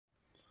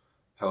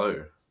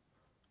Hello.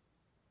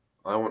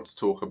 I want to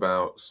talk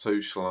about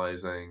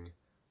socializing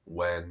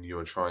when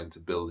you're trying to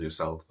build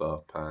yourself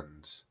up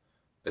and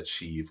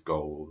achieve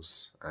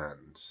goals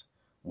and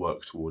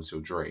work towards your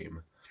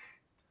dream.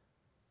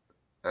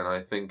 And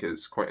I think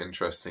it's quite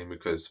interesting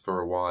because for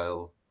a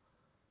while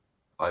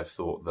I've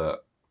thought that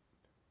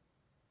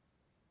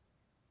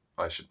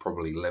I should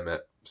probably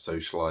limit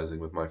socializing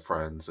with my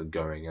friends and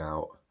going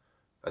out,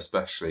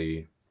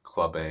 especially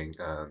clubbing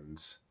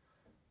and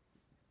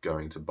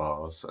going to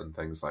bars and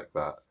things like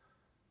that.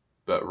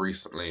 But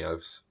recently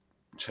I've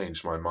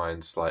changed my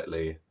mind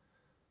slightly,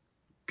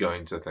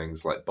 going to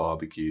things like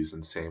barbecues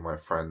and seeing my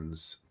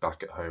friends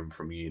back at home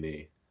from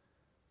uni,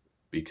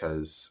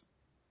 because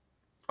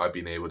I've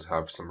been able to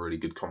have some really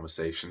good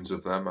conversations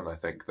with them, and I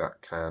think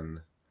that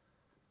can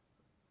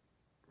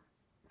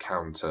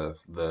counter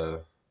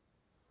the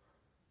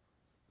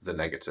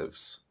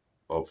negatives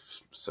of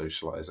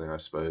socializing, I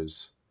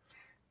suppose.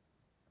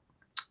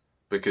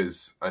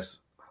 Because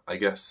I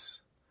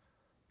guess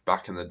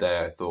back in the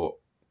day I thought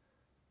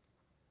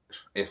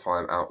if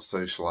I'm out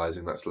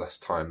socializing, that's less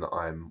time that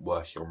I'm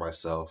working on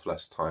myself,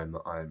 less time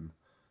that I'm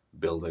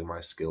building my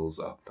skills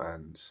up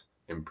and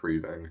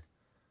improving.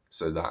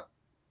 So that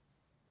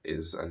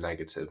is a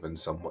negative in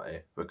some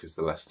way, because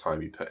the less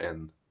time you put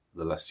in,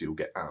 the less you'll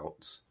get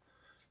out.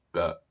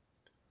 But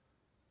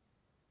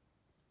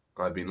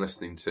I've been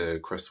listening to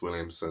Chris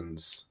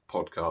Williamson's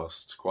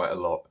podcast quite a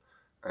lot,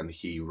 and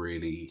he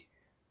really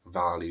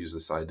values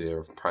this idea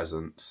of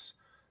presence,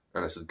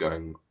 and this is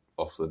going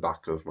off the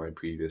back of my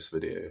previous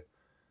video.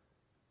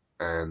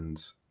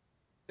 And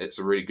it's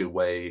a really good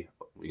way,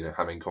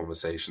 having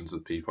conversations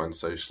with people and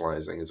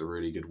socializing is a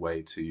really good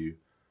way to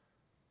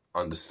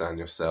understand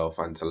yourself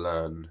and to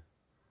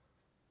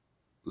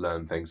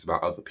learn things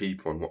about other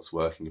people and what's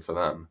working for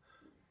them.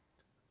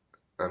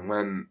 And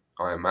when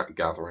I'm at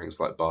gatherings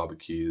like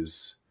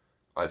barbecues,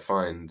 I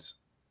find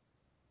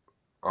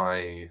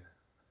I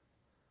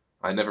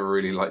never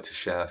really like to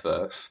share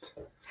first.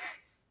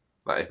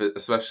 Like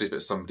especially if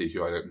it's somebody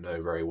who I don't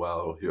know very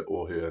well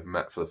or who I've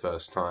met for the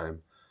first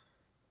time,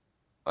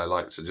 I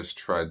like to just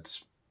tread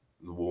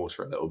the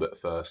water a little bit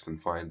first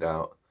and try and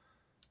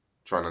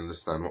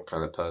understand what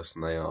kind of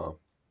person they are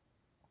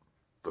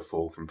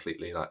before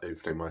completely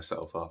opening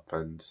myself up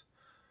and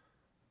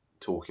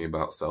talking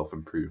about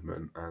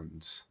self-improvement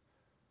and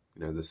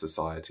the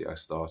society I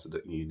started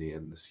at uni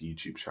and this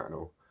YouTube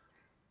channel.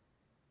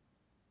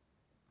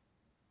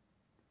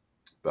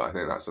 But I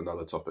think that's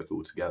another topic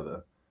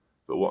altogether.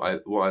 But what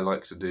I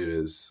like to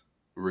do is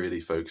really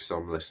focus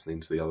on listening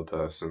to the other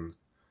person,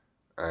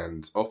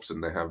 and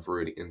often they have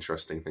really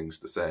interesting things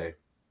to say.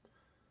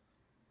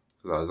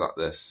 Because I was at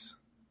this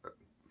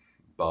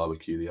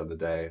barbecue the other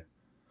day,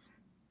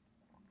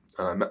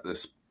 and I met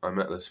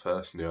this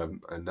person who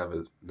I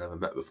never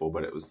met before,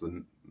 but it was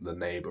the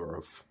neighbour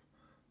of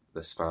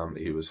this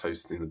family who was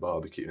hosting the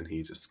barbecue, and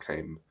he just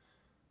came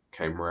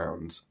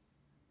round,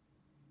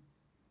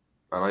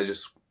 and I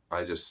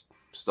just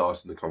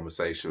started the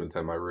conversation with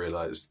him. I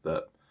realised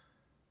that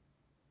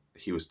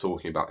he was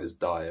talking about his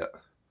diet,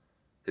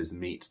 his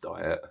meat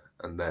diet,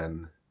 and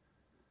then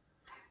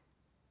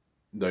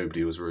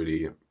nobody was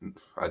really,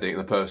 I think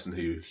the person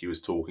who he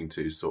was talking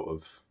to sort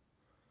of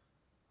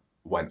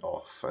went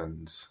off,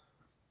 and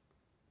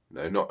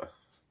not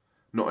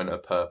in a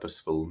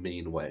purposeful,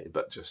 mean way,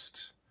 but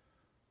just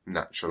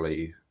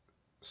naturally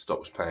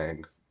stopped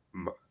paying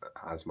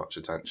as much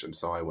attention.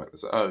 So I went and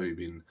said, "Oh, you've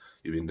been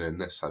doing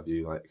this, have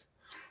you? Like,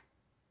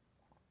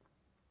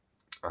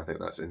 I think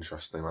that's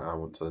interesting. Like, I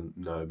want to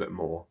know a bit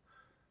more."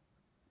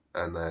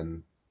 And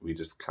then we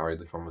just carried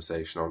the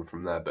conversation on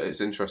from there. But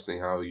it's interesting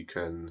how you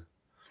can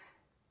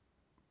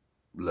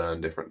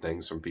learn different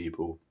things from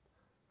people,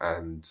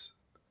 and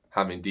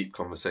having deep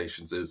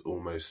conversations is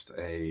almost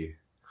a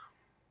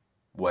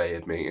way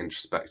of being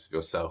introspective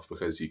yourself,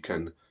 because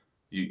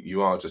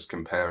you are just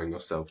comparing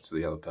yourself to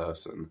the other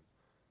person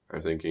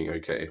and thinking,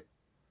 okay,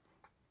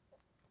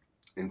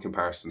 in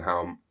comparison,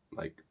 how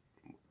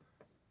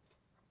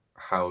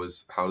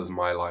does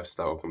my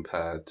lifestyle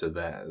compare to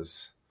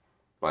theirs?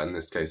 Like in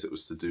this case, it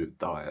was to do with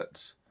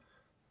diet,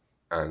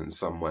 and in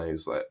some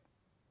ways,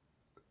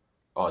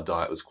 our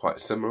diet was quite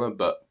similar,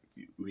 but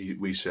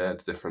we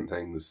shared different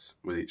things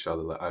with each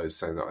other. Like I was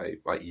saying that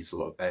I eat a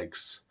lot of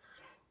eggs.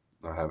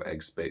 I have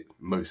eggs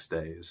most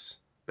days,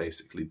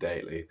 basically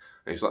daily.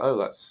 And he's like, "Oh,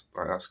 that's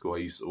cool. I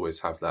used to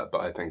always have that,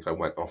 but I think I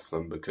went off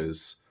them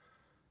because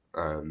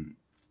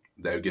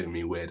they were giving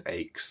me weird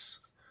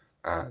aches,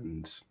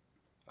 and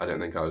I don't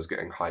think I was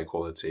getting high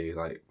quality,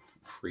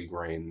 free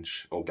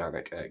range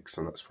organic eggs,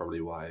 and that's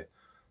probably why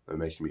they're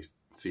making me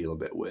feel a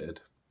bit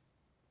weird."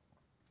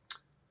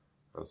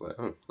 I was like,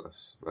 "Oh,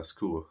 that's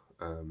cool.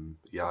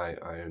 Yeah,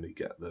 I only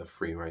get the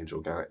free range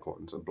organic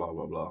ones," and blah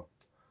blah blah.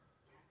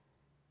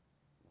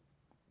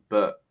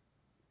 But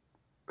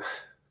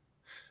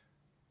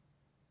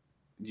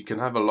you can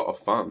have a lot of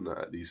fun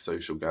at these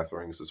social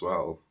gatherings as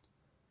well.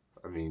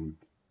 I mean,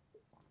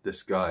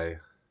 this guy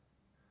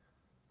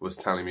was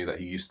telling me that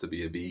he used to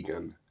be a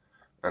vegan,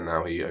 and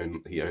now he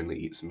only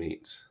eats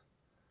meat.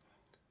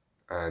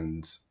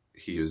 and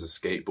he was a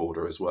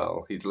skateboarder as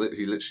well. He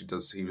literally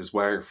does. He was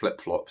wearing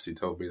flip flops. He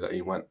told me that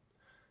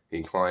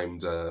he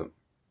climbed a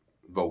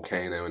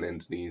volcano in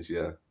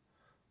Indonesia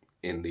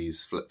in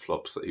these flip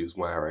flops that he was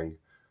wearing,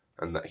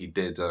 and that he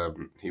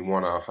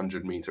won a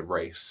 100-meter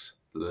race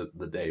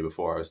the day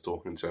before I was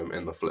talking to him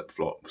in the flip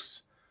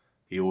flops.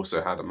 He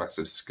also had a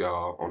massive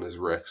scar on his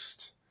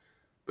wrist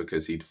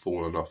because he'd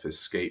fallen off his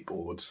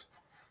skateboard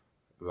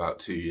about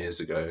 2 years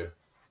ago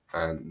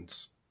and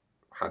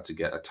had to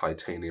get a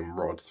titanium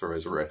rod through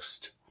his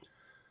wrist.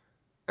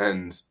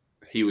 And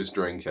he was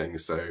drinking,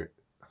 so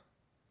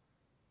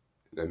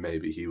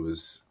maybe he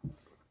was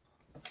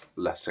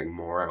letting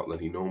more out than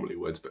he normally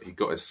would, but he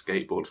got his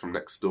skateboard from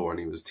next door and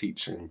he was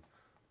teaching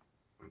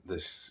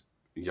this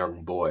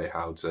young boy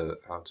how to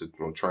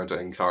or trying to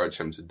encourage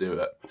him to do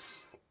it,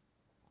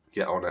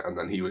 get on it, and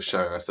then he was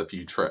showing us a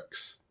few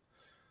tricks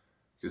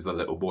because the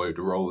little boy would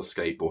roll the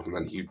skateboard and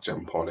then he'd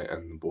jump on it,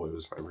 and the boy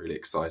was like really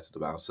excited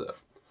about it.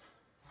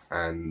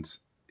 And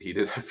he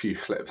did a few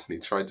flips and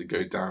he tried to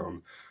go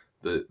down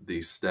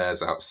these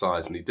stairs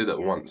outside, and he did it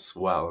once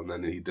well, and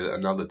then he did it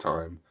another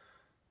time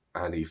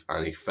and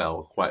he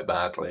fell quite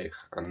badly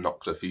and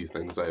knocked a few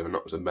things over,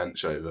 knocked a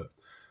bench over.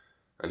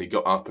 And he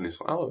got up and he's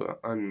like, "Oh,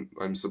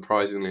 I'm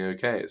surprisingly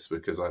okay. It's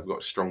because I've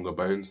got stronger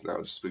bones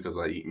now, just because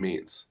I eat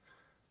meat."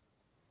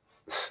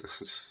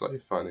 It's so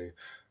funny.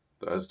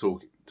 But I was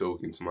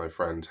talking to my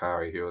friend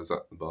Harry, who I was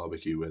at the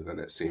barbecue with, and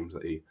it seems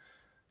that he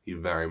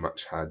very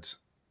much had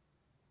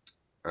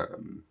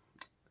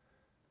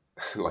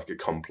like a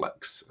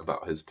complex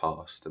about his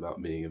past,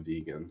 about being a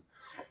vegan.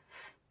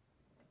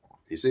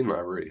 He seemed like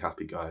a really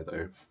happy guy,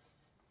 though.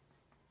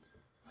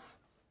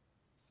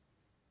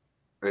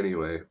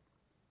 Anyway,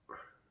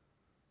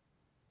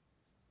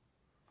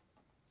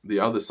 the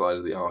other side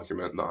of the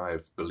argument that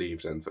I've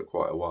believed in for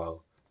quite a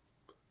while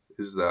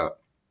is that,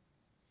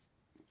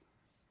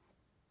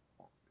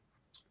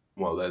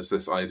 well, there's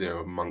this idea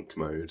of monk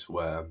mode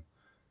where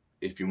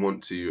if you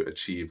want to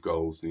achieve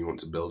goals and you want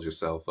to build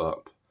yourself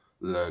up,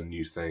 learn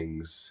new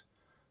things,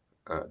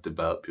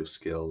 develop your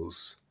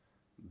skills,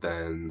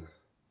 then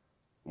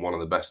one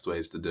of the best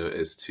ways to do it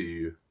is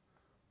to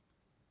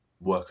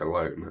work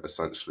alone,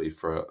 essentially,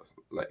 for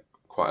like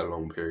quite a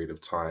long period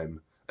of time,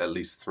 at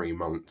least 3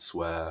 months,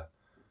 where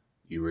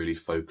you really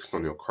focus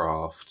on your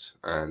craft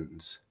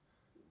and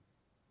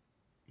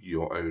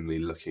you're only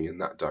looking in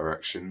that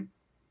direction.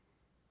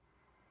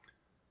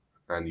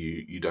 And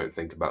you don't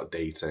think about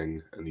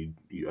dating, and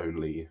you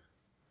only,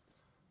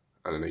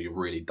 I don't know, you're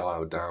really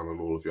dialed down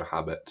on all of your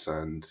habits,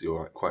 and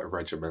you're quite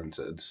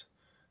regimented,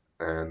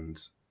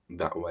 and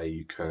that way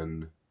you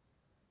can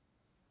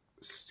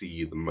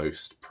see the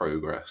most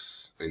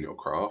progress in your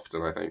craft,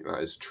 and I think that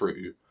is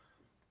true.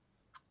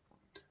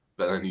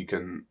 But then you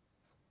can,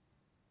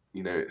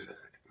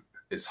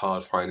 it's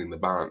hard finding the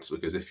balance,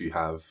 because if you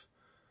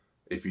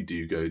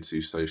do go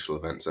to social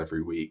events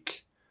every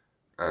week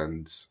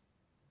and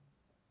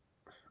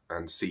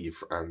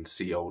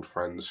see old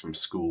friends from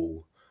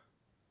school,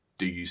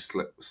 do you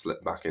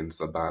slip back into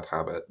the bad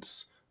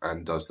habits,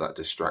 and does that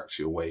distract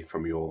you away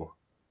from your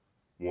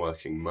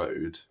working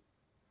mode?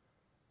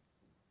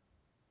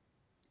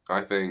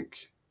 I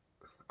think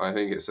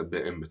it's a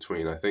bit in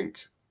between. I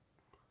think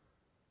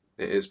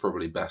it is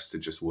probably best to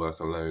just work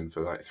alone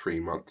for like 3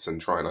 months and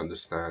try and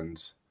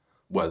understand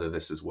whether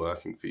this is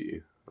working for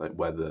you, like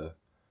whether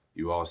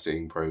you are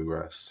seeing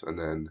progress, and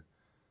then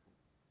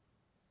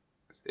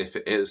if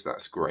it is,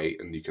 that's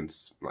great, and you can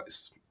like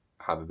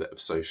have a bit of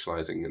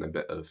socializing and a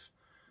bit of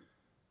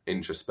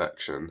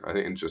introspection. I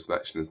think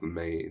introspection is the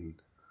main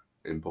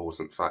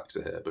important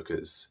factor here,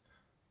 because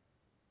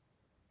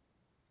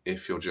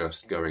if you're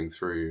just going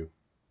through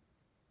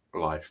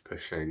life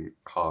pushing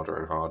harder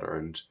and harder,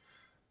 and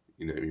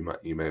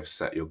you may have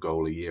set your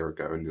goal a year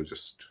ago and you're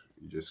just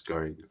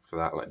going for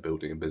that, like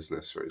building a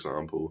business, for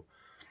example,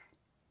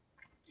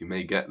 you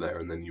may get there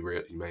and then you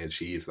may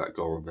achieve that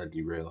goal, and then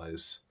you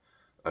realize,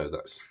 oh,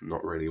 that's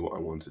not really what I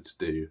wanted to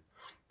do,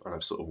 and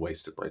I've sort of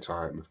wasted my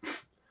time.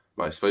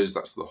 But I suppose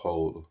that's the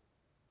whole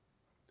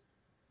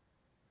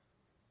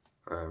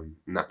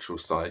natural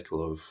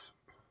cycle of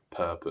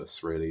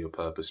purpose, really. Your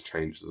purpose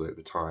changes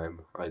over time.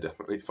 I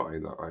definitely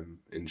find that I'm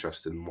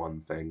interested in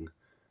one thing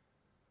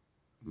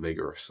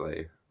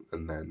vigorously,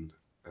 and then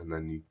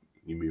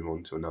you move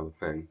on to another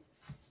thing.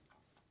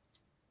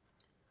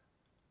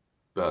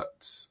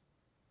 But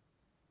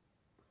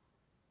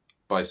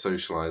by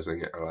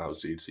socializing, it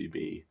allows you to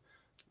be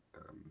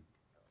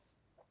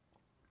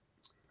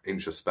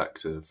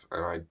introspective,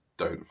 and I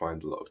don't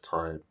find a lot of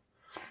time.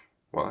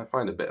 Well, I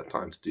find a bit of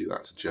time to do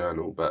that, to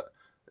journal, but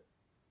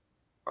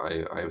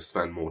I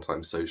spend more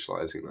time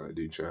socializing than I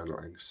do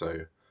journaling.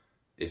 So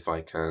if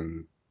I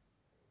can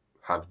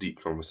have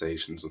deep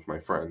conversations with my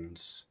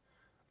friends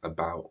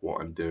about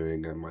what I'm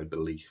doing and my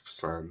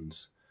beliefs, and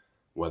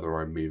whether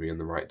I'm moving in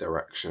the right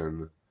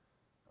direction,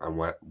 and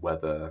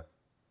whether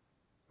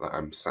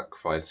I'm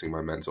sacrificing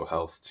my mental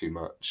health too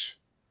much,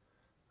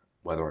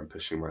 whether I'm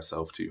pushing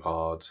myself too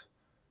hard,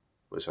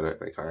 which I don't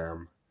think I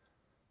am,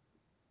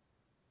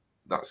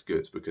 that's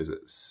good, because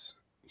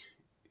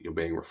you're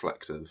being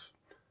reflective,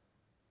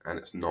 and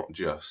it's not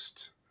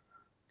just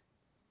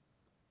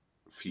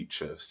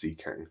future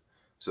seeking.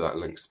 So that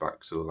links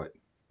back to like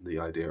the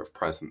idea of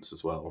presence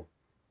as well.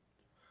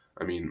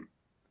 I mean,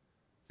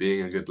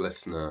 being a good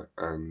listener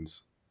and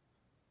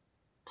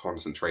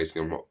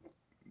concentrating on what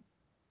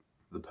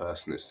the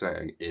person is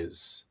saying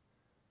is,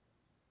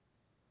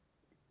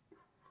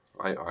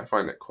 I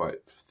find it quite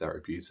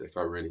therapeutic.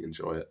 I really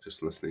enjoy it,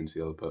 just listening to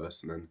the other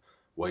person and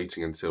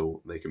waiting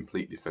until they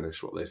completely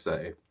finish what they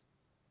say,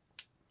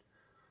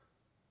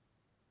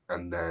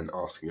 and then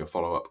asking a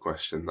follow-up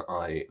question that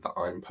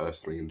I'm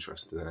personally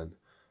interested in,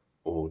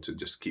 or to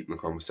just keep the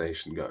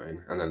conversation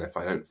going. And then if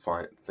I don't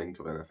think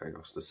of anything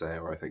else to say,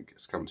 or I think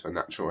it's come to a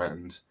natural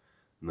end,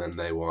 then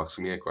they will ask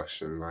me a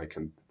question and I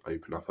can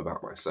open up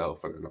about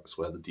myself, and then that's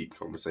where the deep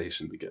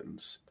conversation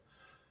begins.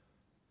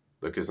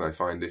 Because I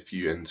find if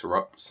you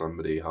interrupt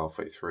somebody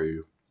halfway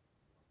through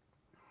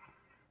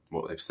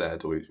what they've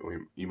said, or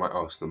you might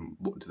ask them,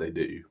 what do they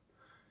do?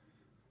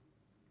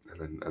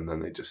 And then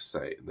they just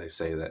say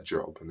their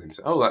job, and then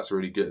say, oh, that's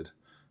really good.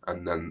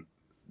 And then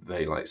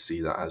they like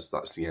see that as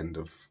that's the end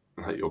of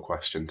like your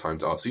question, time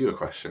to ask you a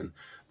question.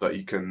 But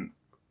you can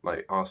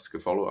like ask a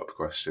follow-up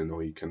question,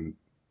 or you can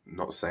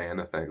not say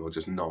anything, or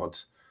just nod,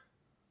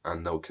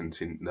 and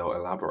they'll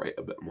elaborate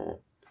a bit more.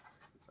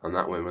 And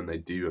that way, when they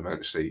do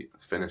eventually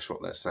finish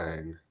what they're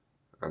saying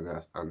and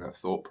their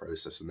thought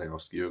process, and they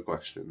ask you a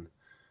question,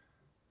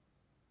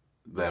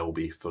 they'll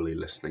be fully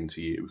listening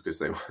to you, because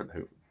they've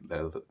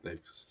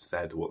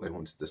said what they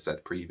wanted to say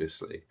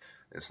previously.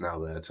 It's now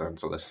their turn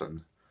to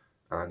listen,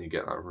 and you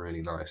get that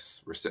really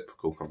nice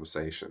reciprocal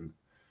conversation.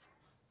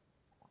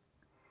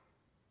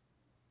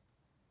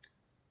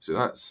 So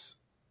that's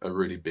a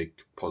really big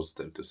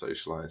positive to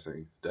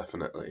socialising,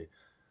 definitely.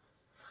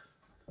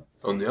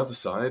 On the other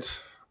side,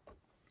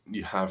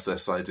 you have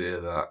this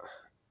idea that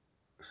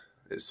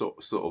it's sort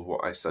of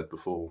what I said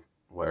before,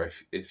 where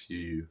if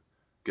you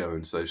go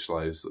and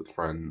socialise with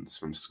friends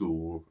from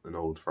school and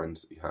old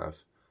friends that you have,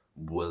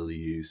 will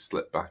you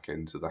slip back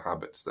into the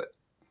habits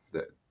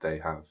that they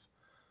have?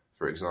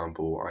 For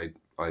example,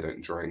 I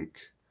don't drink,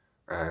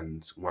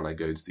 and when I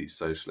go to these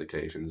social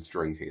occasions,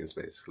 drinking is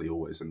basically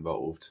always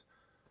involved.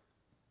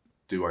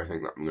 Do I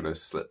think that I'm going to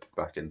slip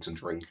back into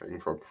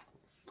drinking?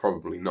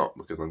 Probably not,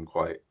 because I'm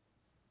quite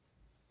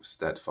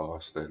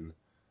steadfast in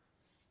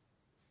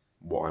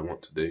what I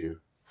want to do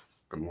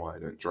and why I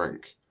don't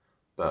drink.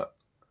 But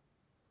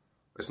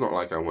it's not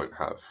like I won't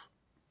have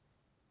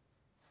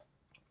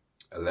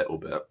a little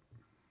bit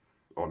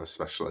on a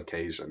special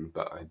occasion,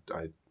 but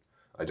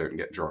I don't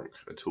get drunk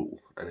at all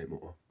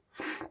anymore.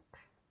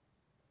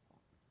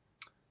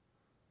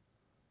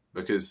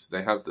 Because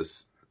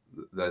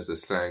there's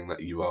this saying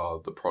that you are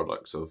the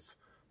product of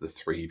the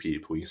 3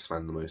 people you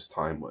spend the most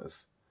time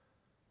with.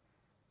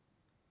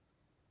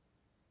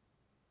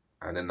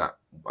 And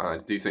I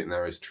do think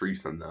there is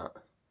truth in that.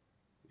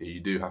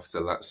 You do have to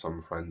let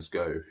some friends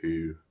go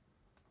who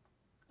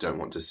don't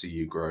want to see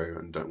you grow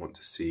and don't want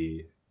to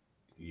see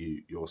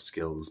your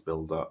skills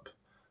build up.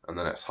 And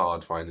then it's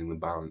hard finding the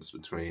balance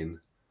between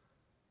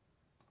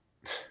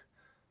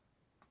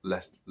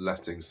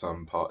letting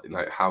some part,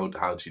 like how do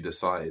you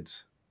decide?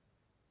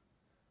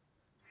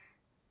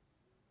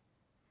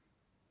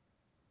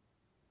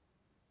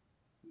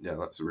 Yeah,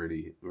 that's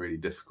really, really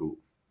difficult.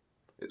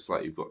 It's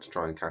like you've got to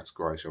try and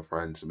categorize your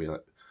friends and be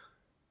like,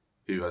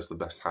 who has the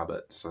best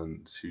habits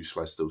and who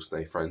should I still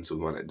stay friends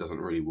with, when it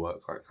doesn't really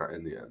work like that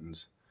in the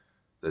end.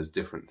 There's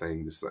different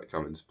things that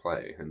come into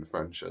play in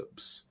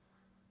friendships,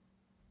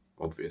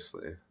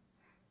 obviously.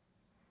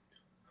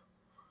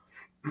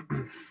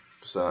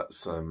 So that's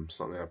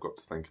something I've got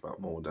to think about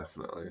more,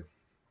 definitely.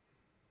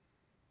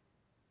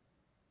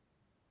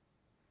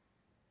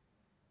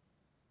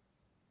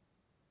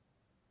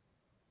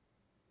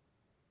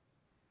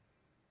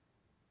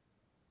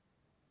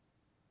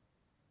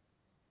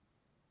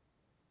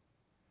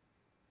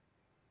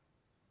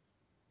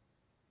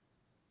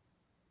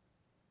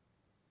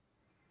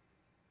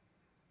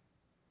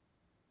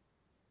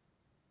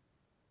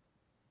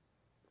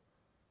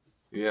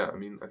 Yeah,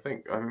 I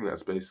think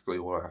that's basically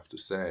all I have to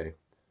say.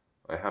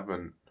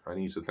 I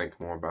need to think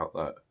more about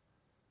that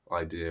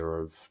idea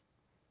of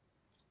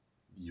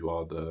you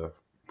are the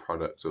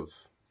product of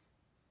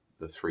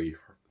the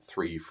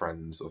three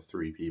friends or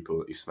 3 people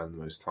that you spend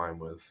the most time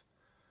with,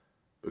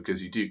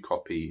 because you do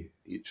copy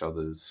each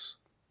other's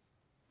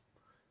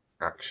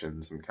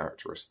actions and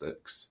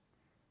characteristics.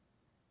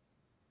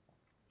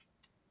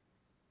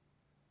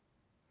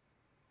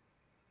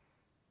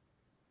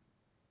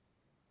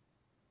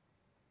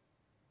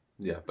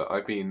 Yeah, but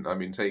I've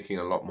been taking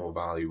a lot more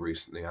value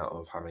recently out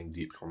of having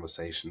deep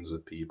conversations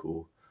with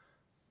people,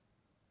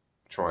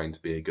 trying to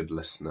be a good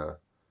listener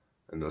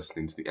and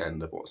listening to the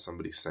end of what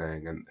somebody's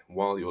saying. And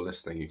while you're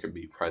listening, you can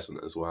be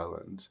present as well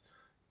and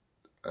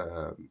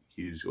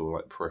use your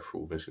like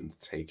peripheral vision to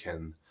take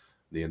in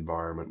the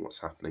environment, what's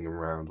happening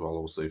around, while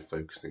also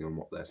focusing on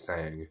what they're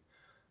saying.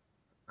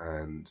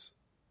 And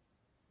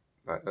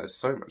there's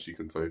so much you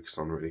can focus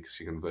on, really, because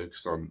you can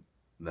focus on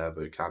their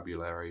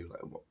vocabulary,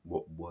 like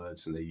what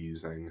words are they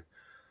using,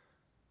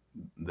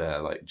 their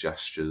like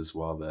gestures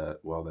while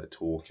they're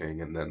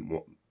talking, and then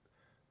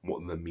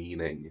what the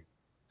meaning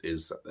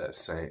is that they're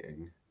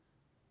saying.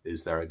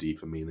 Is there a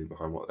deeper meaning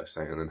behind what they're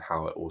saying, and then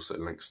how it also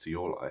links to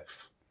your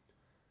life?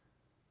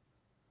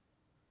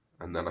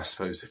 And then I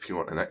suppose if you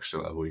want an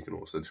extra level, you can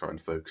also try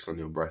and focus on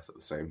your breath at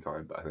the same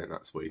time, but I think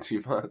that's way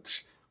too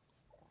much.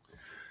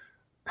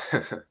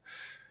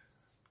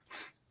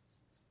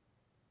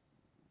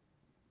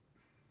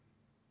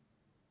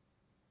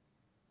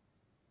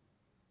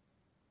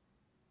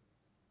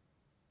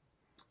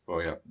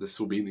 Well, yeah, this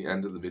will be the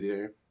end of the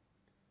video.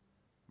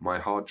 My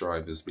hard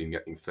drive has been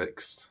getting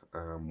fixed,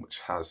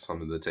 which has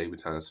some of the table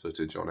tennis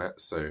footage on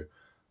it, so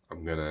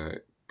I'm gonna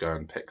go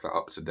and pick that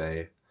up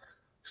today,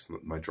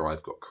 because my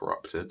drive got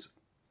corrupted.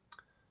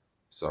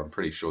 So I'm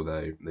pretty sure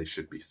they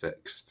should be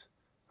fixed.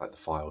 Like, the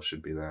file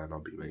should be there, and I'll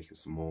be making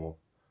some more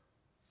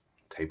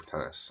table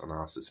tennis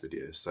analysis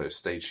videos. So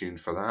stay tuned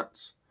for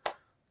that,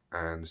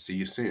 and see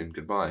you soon.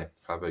 Goodbye.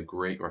 Have a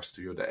great rest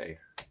of your day.